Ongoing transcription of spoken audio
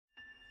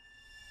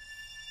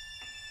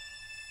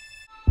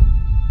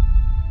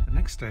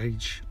next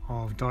stage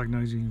of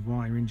diagnosing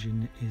why your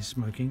engine is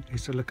smoking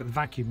is to look at the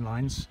vacuum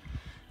lines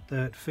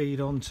that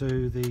feed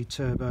onto the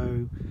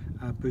turbo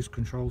boost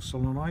control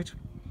solenoid.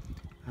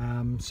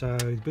 So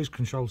the boost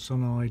control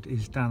solenoid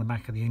is down the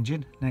back of the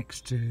engine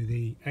next to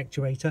the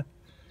actuator.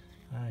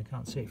 I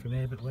can't see it from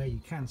here, but where you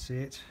can see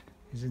it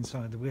is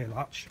inside the wheel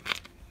arch.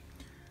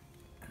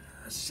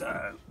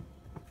 So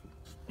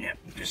yeah,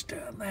 just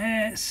down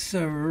there,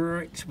 so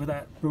right with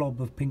that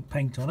blob of pink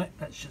paint on it.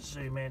 Let's just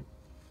zoom in.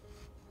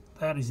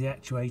 That is the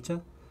actuator.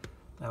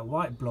 That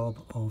white blob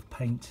of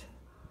paint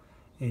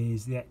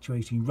is the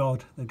actuating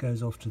rod that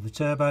goes off to the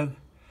turbo,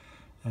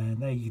 and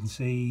there you can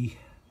see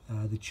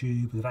the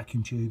tube, the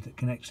vacuum tube that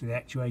connects to the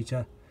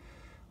actuator,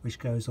 which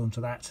goes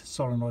onto that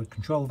solenoid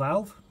control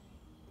valve.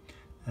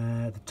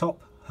 The top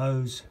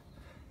hose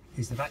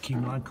is the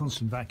vacuum line,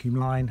 constant vacuum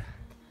line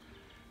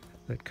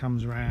that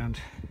comes around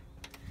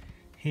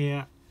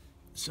here.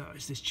 So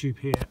it's this tube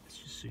here. Let's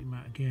just zoom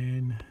out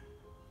again,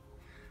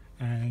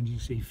 and you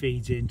see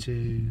feeds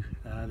into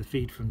the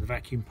feed from the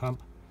vacuum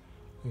pump,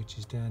 which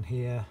is down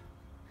here.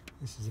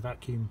 This is a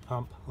vacuum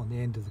pump on the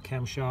end of the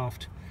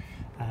camshaft.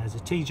 There's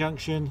a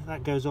T-junction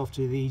that goes off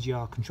to the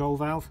EGR control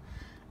valve.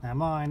 Now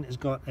mine has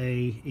got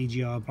a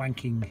EGR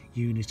blanking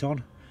unit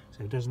on,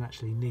 so it doesn't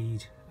actually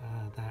need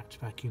that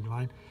vacuum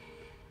line.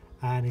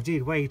 And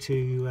indeed, a way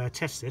to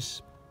test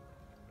this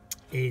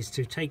is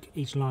to take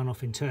each line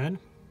off in turn,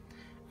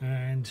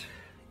 and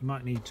you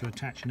might need to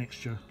attach an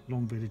extra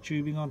long bit of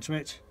tubing onto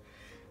it.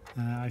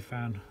 I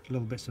found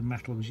little bits of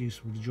metal was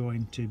useful to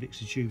join two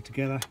bits of tube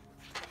together.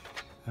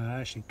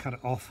 Actually cut it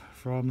off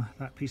from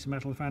that piece of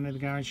metal I found in the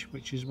garage,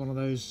 which is one of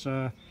those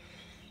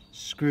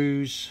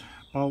screws,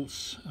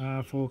 bolts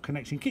for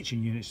connecting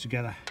kitchen units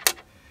together.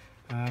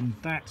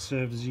 That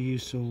serves as a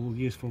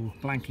useful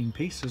blanking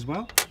piece as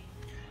well,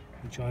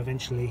 which I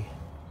eventually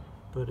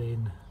put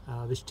in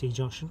this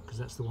T-junction, because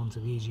that's the one to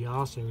the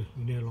EGR, so you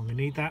no longer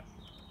need that.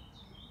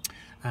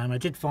 And I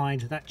did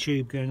find that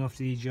tube going off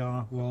to the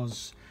EGR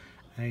was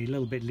a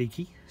little bit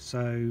leaky,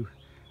 so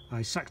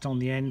I sucked on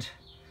the end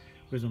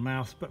with my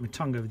mouth, put my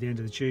tongue over the end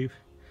of the tube,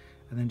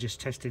 and then just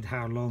tested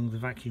how long the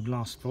vacuum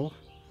lasts for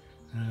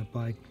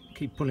by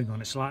keep pulling on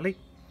it slightly.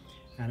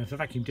 And if the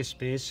vacuum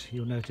disappears,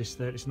 you'll notice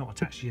that it's not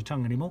attached to your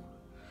tongue anymore.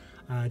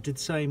 Did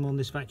the same on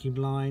this vacuum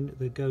line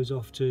that goes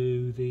off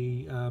to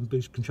the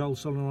boost control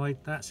solenoid.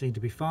 That seemed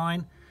to be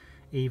fine,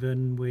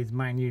 even with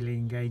manually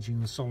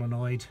engaging the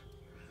solenoid,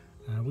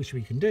 which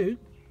we can do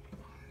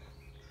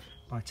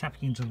by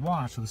tapping into the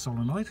wire to the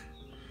solenoid.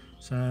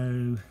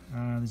 So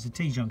there's a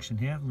T-junction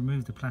here.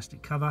 Remove the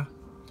plastic cover,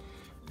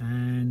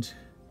 and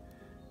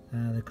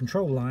the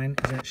control line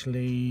is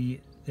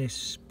actually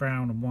this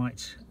brown and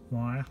white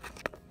wire.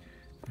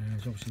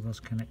 It obviously was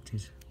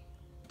connected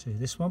to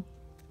this one.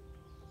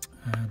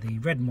 The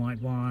red and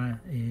white wire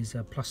is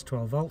plus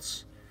 12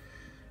 volts.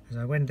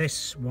 So when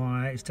this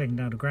wire is taken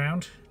down to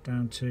ground,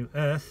 down to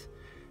earth,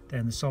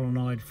 then the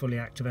solenoid fully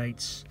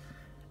activates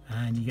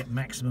and you get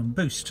maximum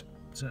boost.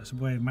 So that's a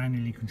way of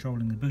manually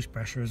controlling the boost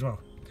pressure as well.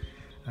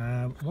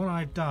 What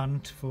I've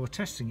done for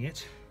testing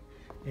it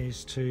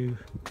is to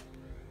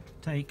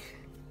take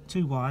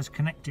two wires,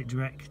 connect it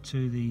direct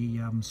to the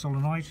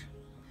solenoid,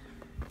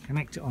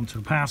 connect it onto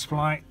the power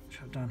supply, which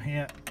I've done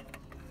here,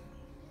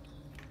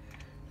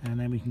 and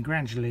then we can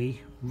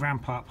gradually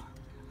ramp up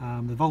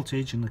the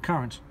voltage and the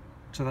current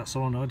to that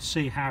solenoid to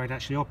see how it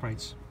actually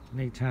operates.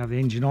 You need to have the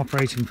engine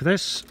operating for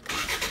this.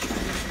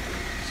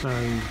 So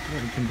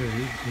what we can do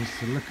is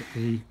to look at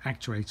the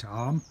actuator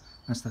arm,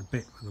 that's that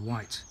bit with the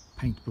white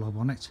paint blob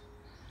on it,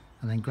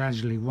 and then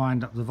gradually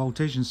wind up the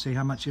voltage and see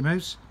how much it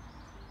moves.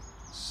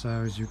 So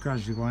as you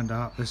gradually wind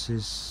up, this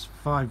is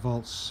 5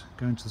 volts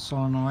going to the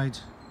solenoid,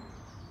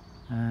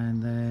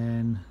 and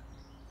then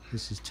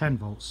this is 10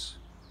 volts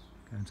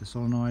going to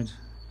solenoid,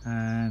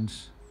 and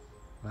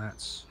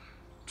that's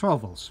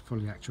 12 volts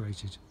fully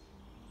actuated.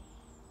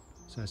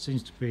 So it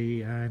seems to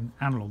be an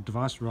analog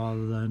device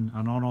rather than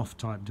an on-off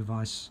type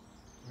device.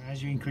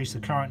 As you increase the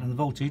current and the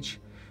voltage,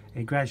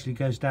 it gradually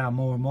goes down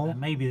more and more.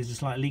 And maybe there's a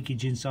slight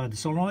leakage inside the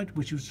solenoid,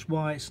 which is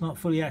why it's not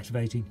fully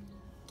activating.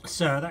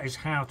 So that is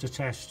how to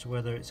test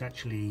whether it's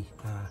actually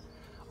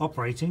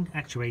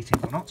actuating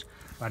or not.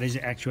 But is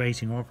it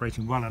actuating or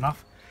operating well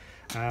enough?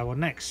 Well,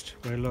 next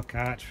we'll look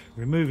at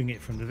removing it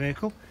from the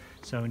vehicle.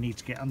 So we need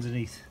to get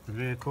underneath the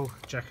vehicle,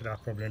 jack it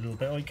up probably a little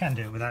bit, or you can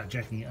do it without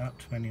jacking it up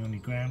depending on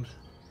your ground.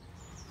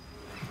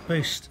 The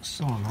boost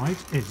solenoid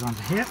is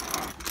under here.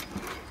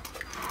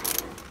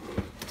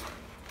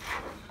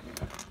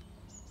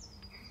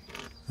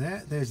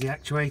 There's the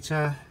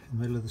actuator in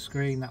the middle of the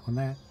screen, that one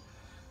there.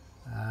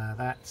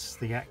 That's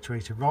the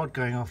actuator rod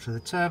going off to the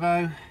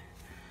turbo,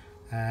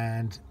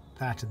 and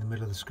that in the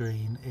middle of the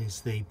screen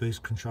is the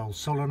boost control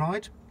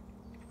solenoid.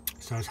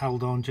 So it's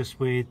held on just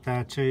with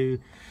two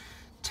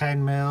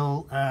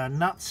 10mm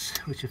nuts,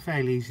 which are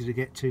fairly easy to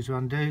get to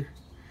undo.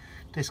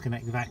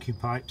 Disconnect the vacuum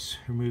pipes,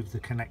 remove the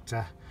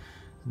connector,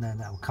 and then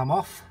that will come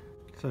off.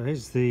 So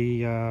here's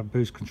the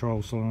boost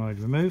control solenoid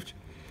removed.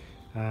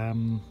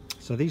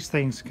 So these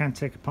things can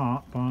take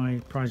apart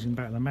by prising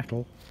back the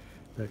metal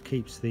that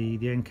keeps the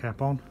end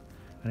cap on,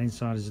 and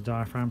inside is a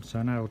diaphragm.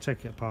 So now we'll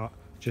take it apart,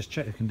 just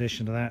check the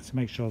condition of that to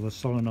make sure the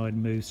solenoid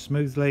moves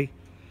smoothly,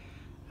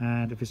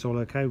 and if it's all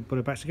okay, we'll put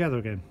it back together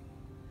again.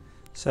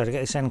 So to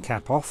get this end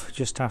cap off,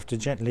 just have to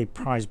gently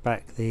prise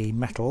back the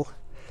metal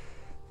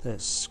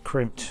that's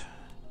crimped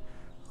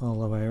all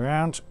the way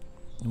around.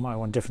 You might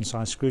want different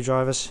size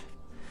screwdrivers.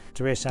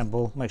 To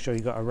reassemble, make sure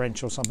you've got a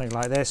wrench or something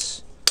like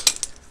this,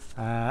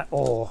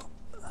 or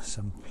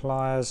some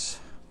pliers,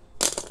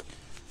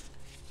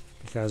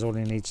 because all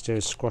you need to do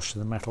is squash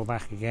the metal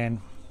back again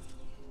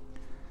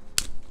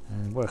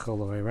and work all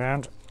the way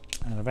around,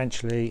 and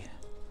eventually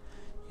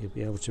you'll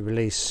be able to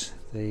release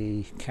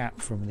the cap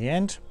from the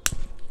end.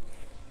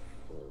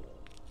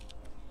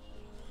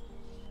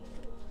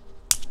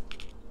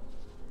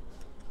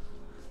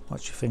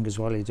 Watch your fingers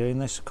while you're doing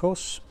this, of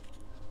course.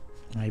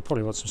 Now you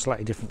probably want some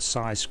slightly different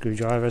size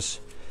screwdrivers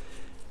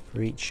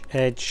for each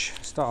edge.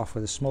 Start off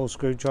with a small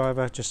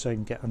screwdriver just so you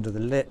can get under the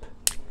lip,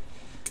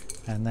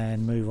 and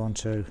then move on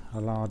to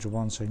a larger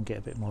one so you can get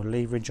a bit more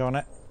leverage on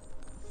it.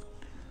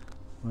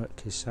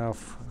 Work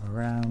yourself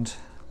around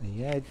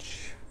the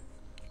edge.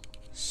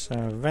 So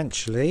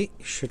eventually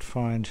you should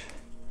find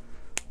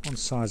one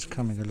side's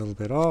coming a little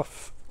bit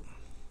off.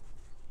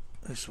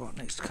 This one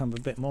needs to come a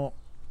bit more.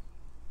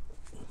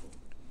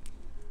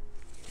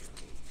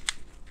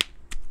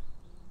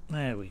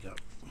 There we go.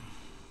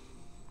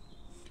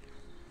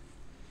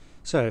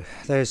 So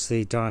there's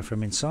the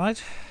diaphragm inside.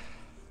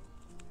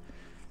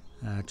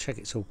 Check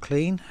it's all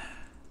clean.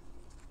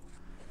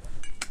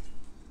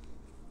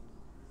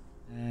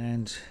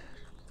 And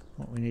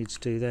what we need to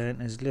do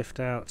then is lift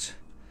out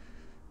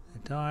the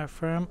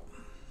diaphragm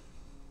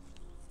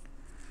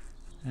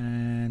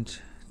and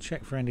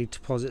check for any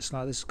deposits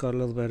like this. It's got a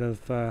little bit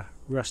of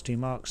rusty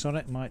marks on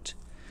it, might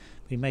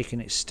be making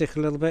it stick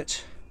a little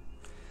bit.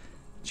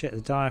 Check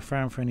the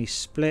diaphragm for any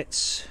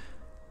splits.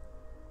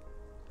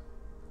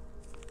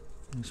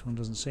 This one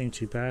doesn't seem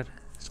too bad.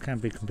 This can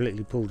be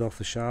completely pulled off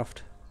the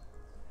shaft.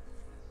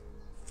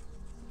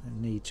 No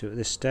need to at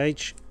this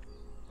stage.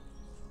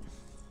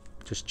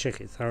 Just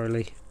check it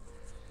thoroughly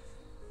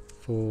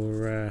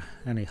for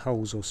any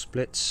holes or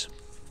splits.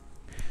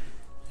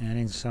 And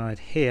inside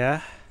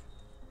here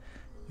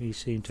we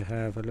seem to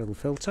have a little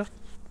filter,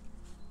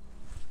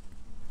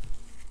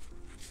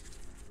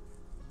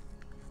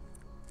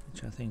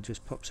 which I think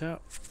just pops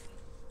out.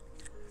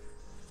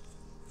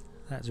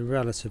 That's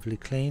relatively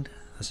clean.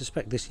 I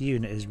suspect this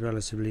unit is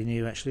relatively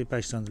new actually,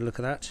 based on the look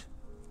of that.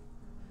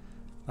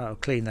 I'll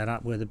clean that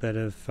up with a bit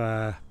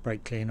of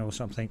brake cleaner or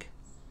something.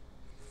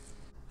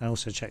 And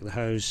also check the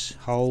hose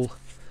hole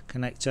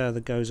connector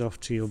that goes off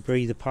to your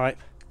breather pipe.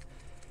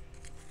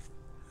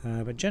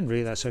 But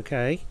generally that's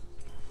okay,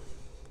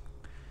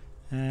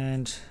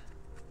 and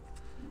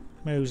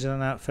moves in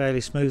and out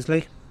fairly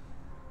smoothly.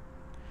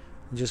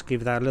 And just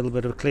give that a little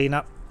bit of a clean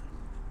up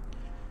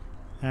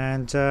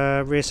and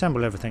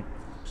reassemble everything.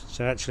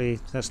 So actually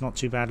that's not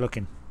too bad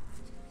looking.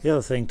 The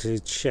other thing to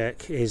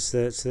check is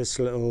that this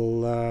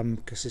little,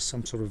 because there's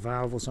some sort of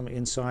valve or something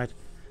inside,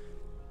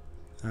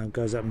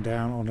 goes up and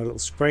down on a little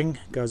spring,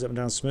 goes up and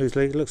down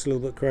smoothly. It looks a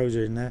little bit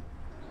corroded in there,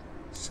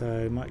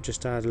 so might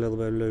just add a little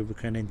bit of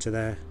lubricant into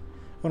there.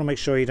 Want to make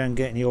sure you don't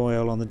get any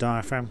oil on the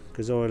diaphragm,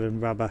 because oil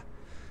and rubber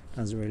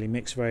doesn't really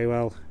mix very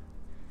well.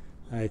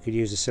 You could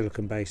use a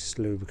silicone based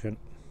lubricant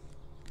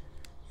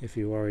if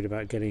you're worried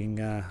about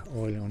getting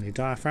oil on your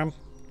diaphragm.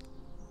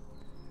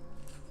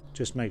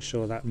 Just make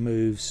sure that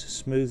moves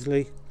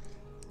smoothly.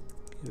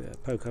 Give it a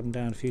poke up and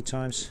down a few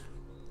times.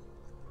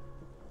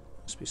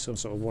 Must be some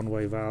sort of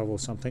one-way valve or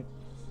something.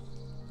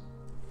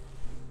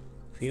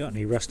 If you got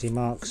any rusty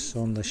marks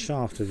on the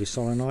shaft of your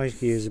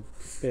solenoid, use a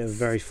bit of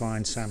very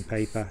fine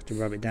sandpaper to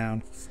rub it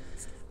down.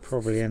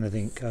 Probably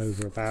anything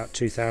over about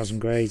 2000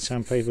 grade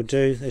sandpaper will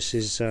do. This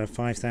is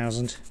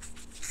 5000.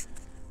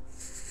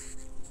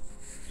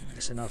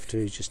 It's enough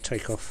to just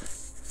take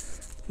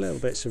off little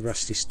bits of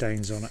rusty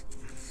stains on it.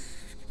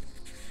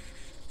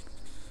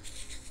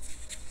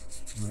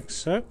 Like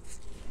so.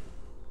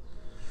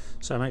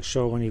 So make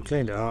sure when you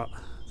cleaned it up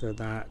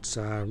that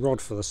rod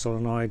for the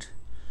solenoid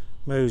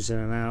moves in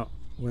and out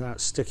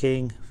without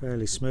sticking,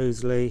 fairly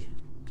smoothly.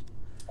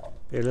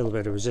 Be a little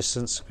bit of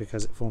resistance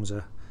because it forms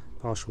a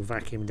partial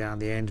vacuum down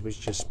the end which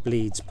just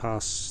bleeds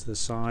past the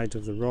side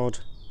of the rod.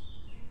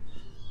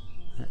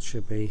 That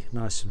should be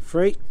nice and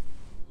free.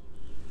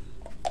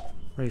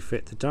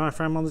 Refit the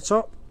diaphragm on the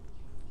top.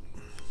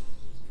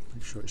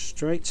 Make sure it's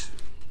straight.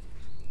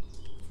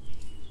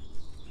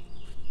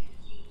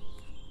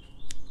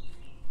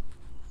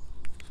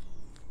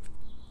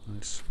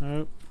 Like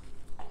so.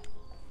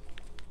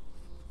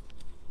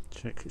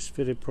 Check it's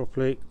fitted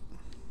properly.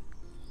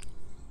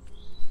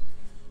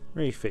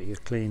 Refit your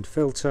cleaned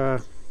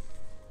filter.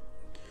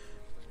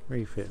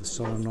 Refit the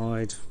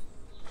solenoid.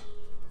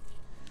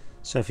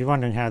 So if you're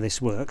wondering how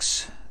this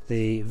works,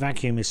 the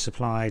vacuum is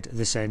supplied at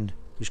this end,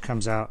 which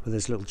comes out with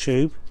this little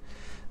tube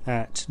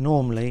that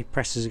normally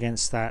presses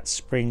against that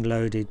spring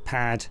loaded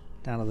pad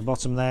down at the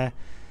bottom there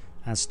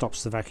and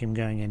stops the vacuum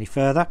going any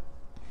further.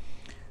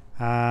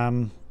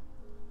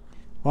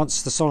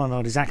 Once the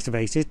solenoid is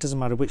activated, doesn't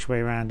matter which way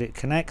around it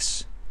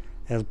connects,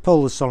 it'll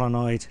pull the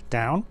solenoid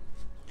down,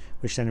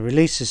 which then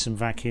releases some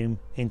vacuum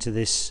into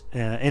this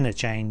inner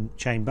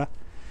chamber,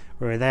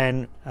 where it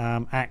then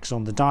acts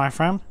on the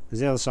diaphragm, because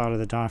the other side of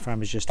the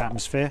diaphragm is just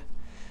atmosphere.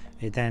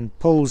 It then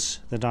pulls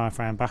the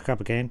diaphragm back up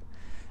again,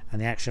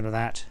 and the action of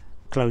that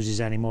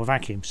closes any more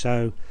vacuum.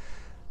 So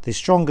the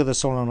stronger the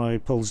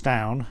solenoid pulls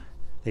down,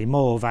 the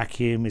more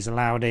vacuum is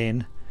allowed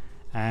in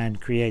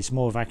and creates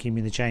more vacuum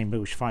in the chamber,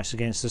 which fights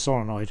against the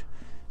solenoid.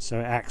 So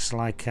it acts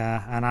like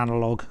an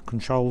analog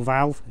control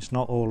valve. It's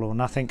not all or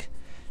nothing.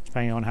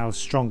 Depending on how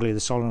strongly the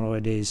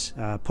solenoid is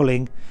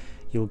pulling,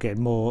 you'll get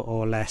more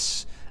or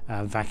less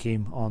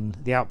vacuum on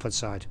the output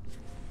side.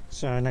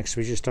 So next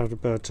we just have to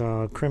put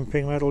our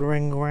crimping metal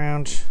ring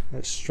around.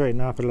 Let's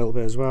straighten up a little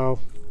bit as well.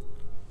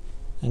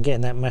 And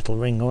getting that metal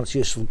ring on, it's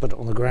useful to put it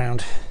on the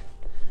ground.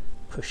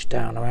 Push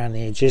down around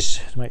the edges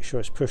to make sure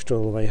it's pushed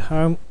all the way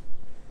home.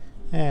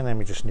 And then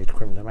we just need to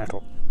crimp the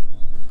metal,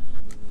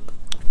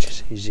 which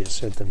is easier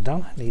said than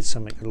done. It needs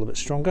something a little bit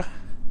stronger.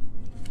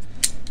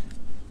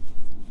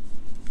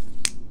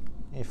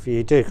 If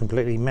you do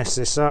completely mess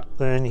this up,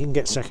 then you can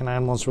get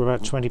second-hand ones for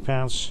about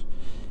 £20.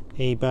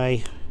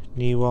 eBay,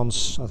 new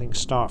ones I think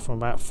start from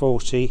about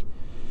 40,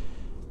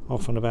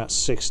 often about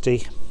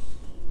 60.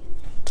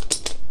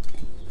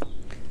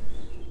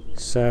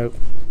 So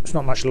it's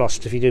not much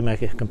lost if you do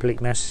make a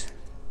complete mess.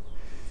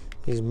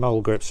 These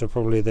mole grips are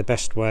probably the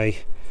best way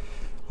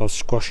of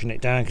squashing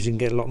it down, because you can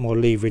get a lot more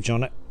leverage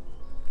on it.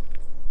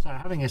 So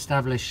having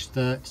established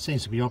that it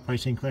seems to be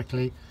operating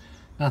correctly,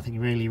 nothing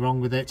really wrong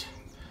with it,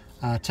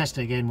 test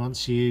it again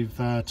once you've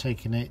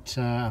taken it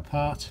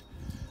apart.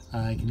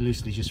 You can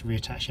loosely just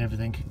reattach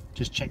everything.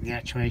 Just check the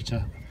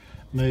actuator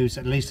moves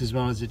at least as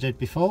well as it did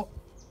before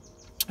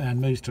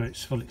and moves to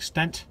its full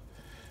extent.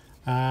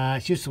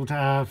 It's useful to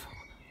have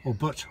or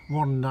put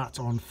one nut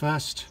on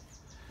first,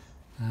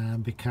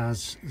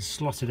 because the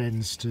slotted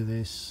ends to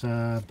this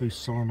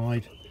boost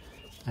solenoid,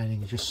 and you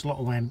can just slot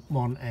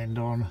one end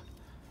on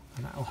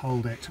and that will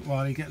hold it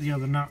while you get the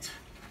other nut,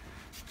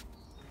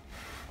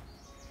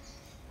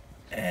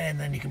 and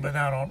then you can put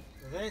that on.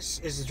 This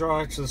is the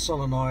drive to the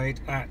solenoid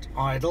at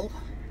idle.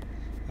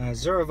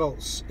 0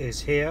 volts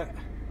is here,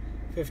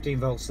 15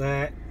 volts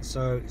there,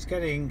 so it's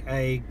getting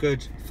a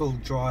good full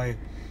drive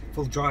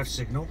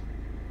signal.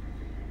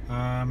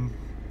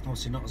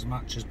 Obviously not as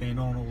much as being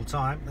on all the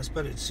time. Let's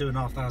put it to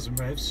 2,500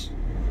 revs.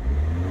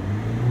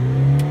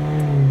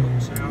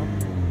 Out.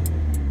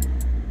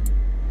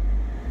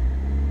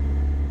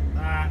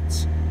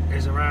 That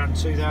is around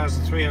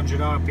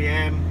 2,300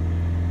 RPM.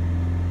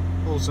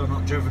 Also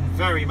not driven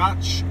very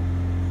much,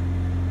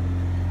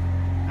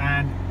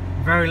 and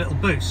very little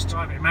boost.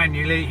 Drive it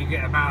manually, you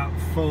get about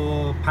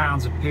 4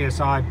 pounds of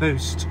PSI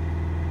boost.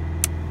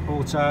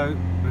 Auto,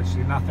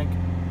 virtually nothing.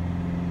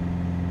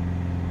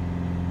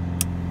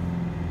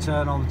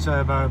 Turn on the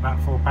turbo,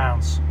 about 4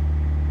 pounds.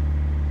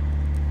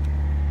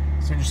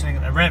 It's interesting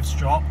that the revs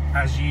drop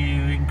as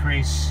you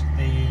increase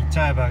the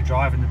turbo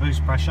drive and the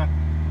boost pressure.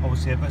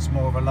 Obviously it puts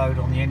more of a load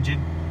on the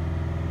engine,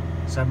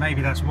 so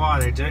maybe that's why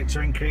they do it, to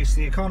increase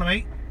the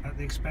economy at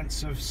the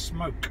expense of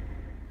smoke.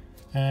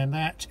 And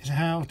that is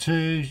how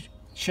to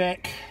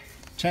check,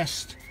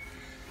 test,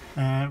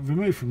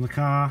 remove from the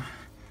car,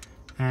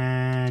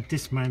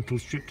 dismantle,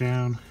 strip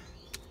down,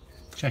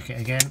 check it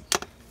again,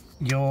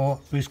 your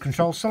boost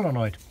control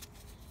solenoid.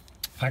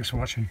 Thanks for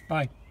watching.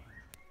 Bye.